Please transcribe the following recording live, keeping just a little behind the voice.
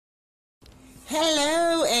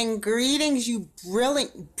Hello and greetings, you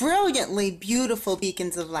brilliantly beautiful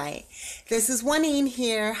beacons of light. This is Juanine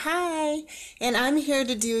here. Hi. And I'm here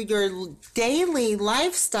to do your daily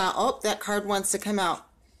lifestyle. Oh, that card wants to come out.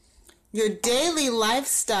 Your daily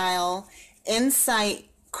lifestyle insight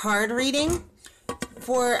card reading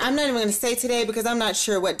for, I'm not even going to say today because I'm not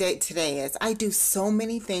sure what date today is. I do so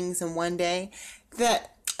many things in one day that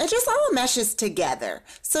it just all meshes together.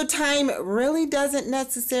 So time really doesn't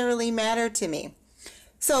necessarily matter to me.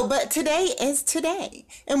 But today is today.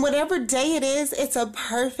 And whatever day it is, it's a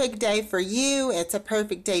perfect day for you. It's a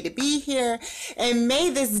perfect day to be here. And may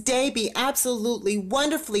this day be absolutely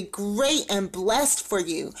wonderfully great and blessed for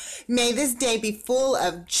you. May this day be full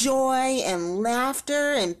of joy and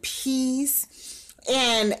laughter and peace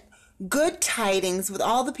and good tidings with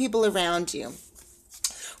all the people around you.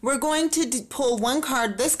 We're going to pull one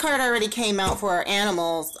card. This card already came out for our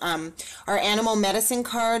animals, our animal medicine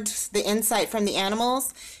cards, the insight from the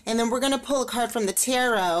animals. And then we're going to pull a card from the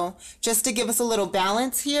tarot just to give us a little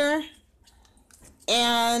balance here.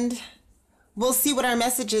 And we'll see what our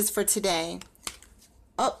message is for today.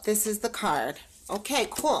 Oh, this is the card. Okay,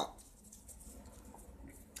 cool.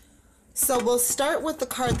 So we'll start with the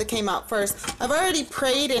card that came out first. I've already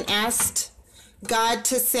prayed and asked God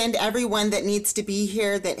to send everyone that needs to be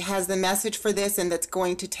here, that has the message for this and that's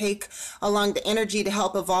going to take along the energy to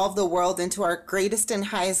help evolve the world into our greatest and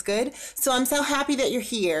highest good. So I'm so happy that you're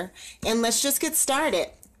here, and let's just get started.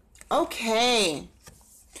 Okay,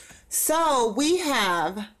 so we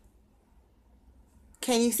have,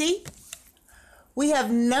 can you see? We have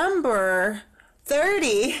number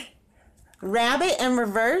 30, rabbit in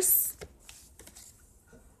reverse.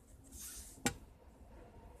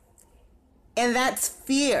 And that's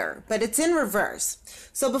fear, but it's in reverse.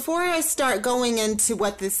 So before I start going into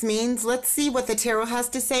what this means, let's see what the tarot has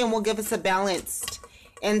to say, and we'll give us a balanced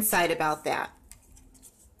insight about that.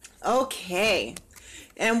 Okay,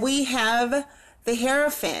 and we have the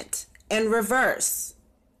Hierophant in reverse,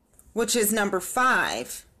 which is number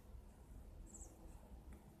 5.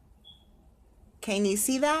 Can you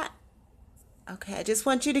see that? Okay, I just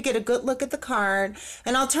want you to get a good look at the card,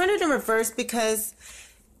 and I'll turn it in reverse because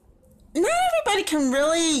not everybody can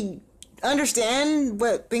really understand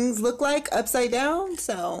what things look like upside down,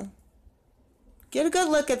 so get a good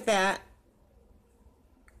look at that.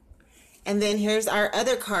 And then here's our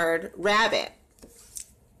other card, Rabbit.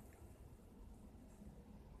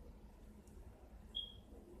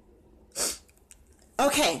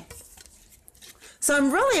 Okay, so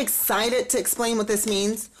I'm really excited to explain what this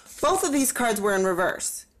means. Both of these cards were in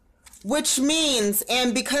reverse, which means,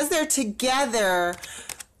 and because they're together,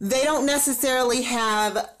 they don't necessarily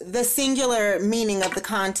have the singular meaning of the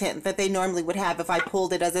content that they normally would have if I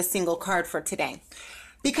pulled it as a single card for today.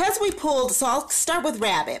 Because we pulled, so I'll start with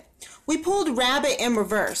Rabbit. We pulled Rabbit in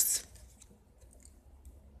reverse.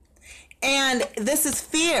 And this is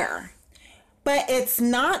fear, but it's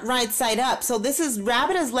not right side up. So this is,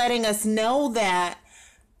 Rabbit is letting us know that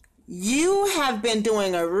you have been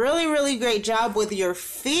doing a really, really great job with your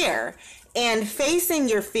fear and facing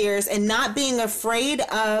your fears and not being afraid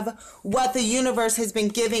of what the universe has been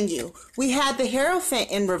giving you. We had the Hierophant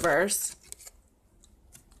in reverse.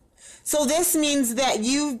 So this means that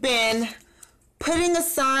you've been putting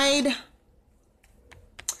aside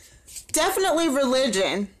definitely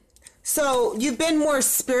religion. So you've been more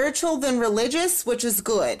spiritual than religious, which is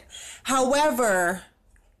good. However,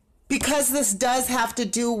 because this does have to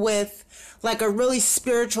do with like a really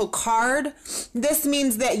spiritual card, this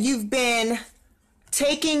means that you've been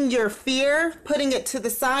taking your fear, putting it to the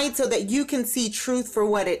side so that you can see truth for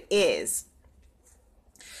what it is.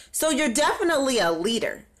 So you're definitely a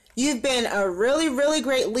leader. You've been a really, really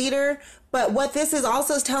great leader, but what this is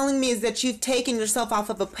also telling me is that you've taken yourself off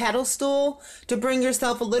of a pedestal to bring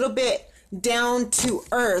yourself a little bit down to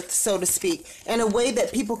earth, so to speak, in a way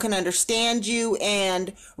that people can understand you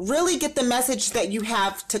and really get the message that you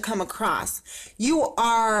have to come across.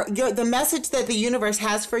 The message that the universe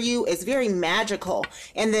has for you is very magical,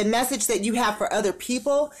 and the message that you have for other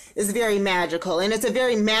people is very magical, and it's a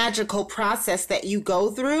very magical process that you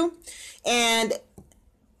go through. And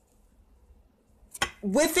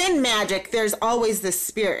within magic, there's always the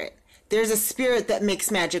spirit. There's a spirit that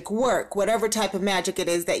makes magic work, whatever type of magic it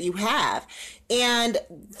is that you have. And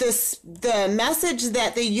the message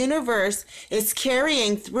that the universe is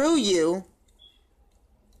carrying through you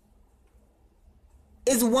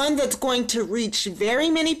is one that's going to reach very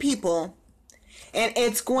many people, and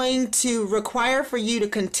it's going to require for you to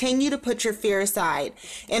continue to put your fear aside.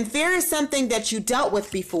 And fear is something that you dealt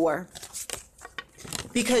with before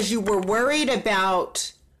because you were worried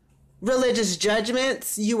about religious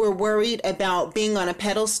judgments. You were worried about being on a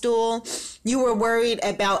pedestal. You were worried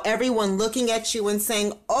about everyone looking at you and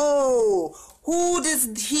saying, oh, who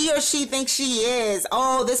does he or she think she is?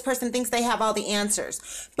 Oh, this person thinks they have all the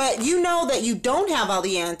answers. But you know that you don't have all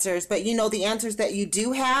the answers, but you know the answers that you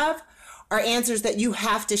do have are answers that you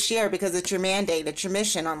have to share because it's your mandate, it's your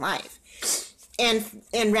mission on life.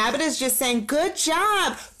 And Rabbit is just saying, good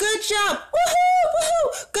job, woohoo,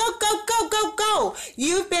 woohoo, go, go, go, go, go.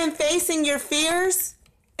 You've been facing your fears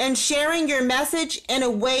and sharing your message in a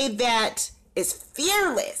way that is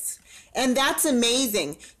fearless. And that's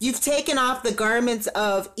amazing. You've taken off the garments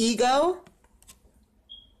of ego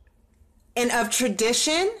and of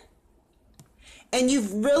tradition. And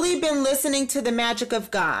you've really been listening to the magic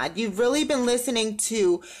of God. You've really been listening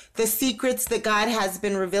to the secrets that God has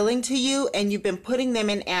been revealing to you, and you've been putting them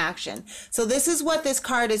in action. So this is what this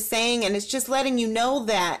card is saying, and it's just letting you know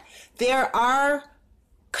that there are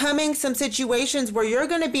coming some situations where you're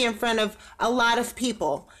going to be in front of a lot of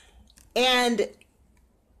people, and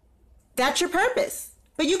that's your purpose.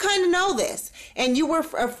 But you kind of know this, and you were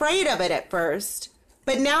afraid of it at first.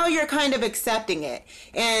 But now you're kind of accepting it.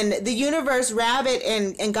 And the universe, Rabbit,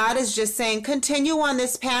 and God is just saying, continue on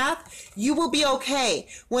this path. You will be okay.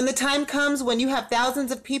 When the time comes when you have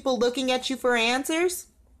thousands of people looking at you for answers,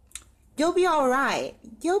 you'll be all right.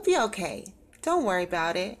 You'll be okay. Don't worry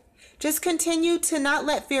about it. Just continue to not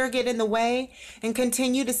let fear get in the way and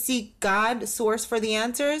continue to seek God, source for the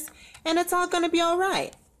answers, and it's all going to be all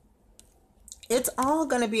right. It's all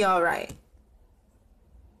going to be all right.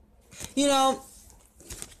 You know,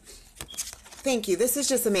 thank you. This is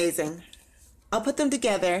just amazing. I'll put them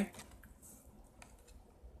together.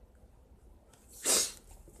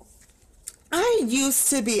 I used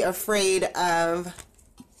to be afraid of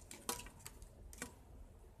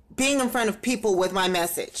being in front of people with my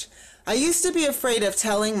message. I used to be afraid of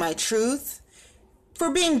telling my truth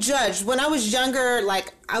for being judged. When I was younger,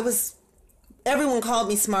 everyone called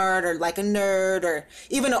me smart or like a nerd or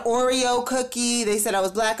even an Oreo cookie. They said I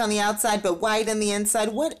was black on the outside but white on the inside.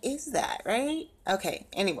 What is that, right? Okay,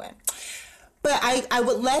 anyway. But I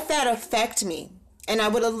would let that affect me, and I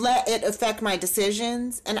would let it affect my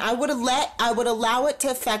decisions, and I would allow it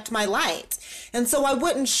to affect my light. And so I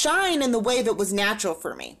wouldn't shine in the way that was natural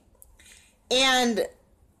for me. And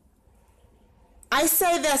I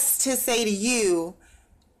say this to say to you,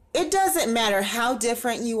 it doesn't matter how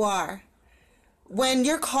different you are. When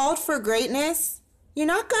you're called for greatness, you're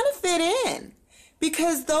not going to fit in,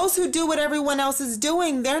 because those who do what everyone else is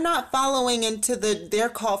doing, they're not following into their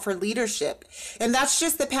call for leadership. And that's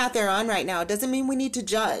just the path they're on right now. It doesn't mean we need to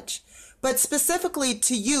judge, but specifically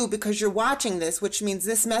to you, because you're watching this, which means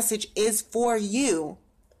this message is for you.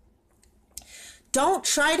 Don't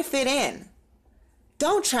try to fit in.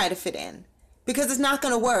 Don't try to fit in, because it's not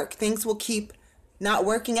going to work. Things will keep not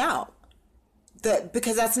working out.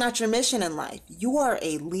 Because that's not your mission in life. You are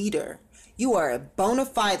a leader. You are a bona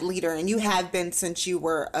fide leader, and you have been since you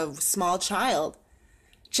were a small child.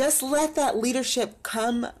 Just let that leadership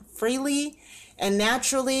come freely and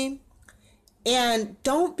naturally. And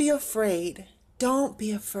don't be afraid. Don't be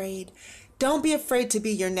afraid. Don't be afraid to be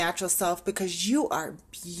your natural self, because you are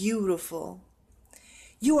beautiful.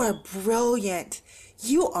 You are brilliant.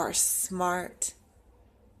 You are smart.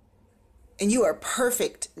 And you are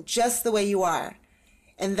perfect just the way you are.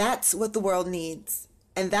 And that's what the world needs.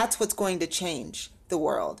 And that's what's going to change the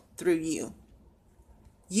world through you.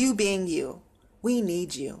 You being you. We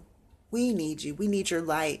need you. We need you. We need your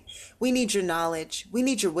light. We need your knowledge. We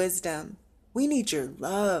need your wisdom. We need your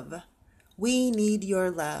love. We need your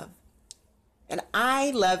love. And I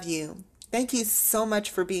love you. Thank you so much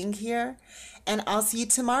for being here. And I'll see you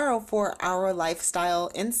tomorrow for our lifestyle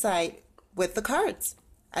insight with the cards.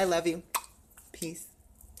 I love you. Peace.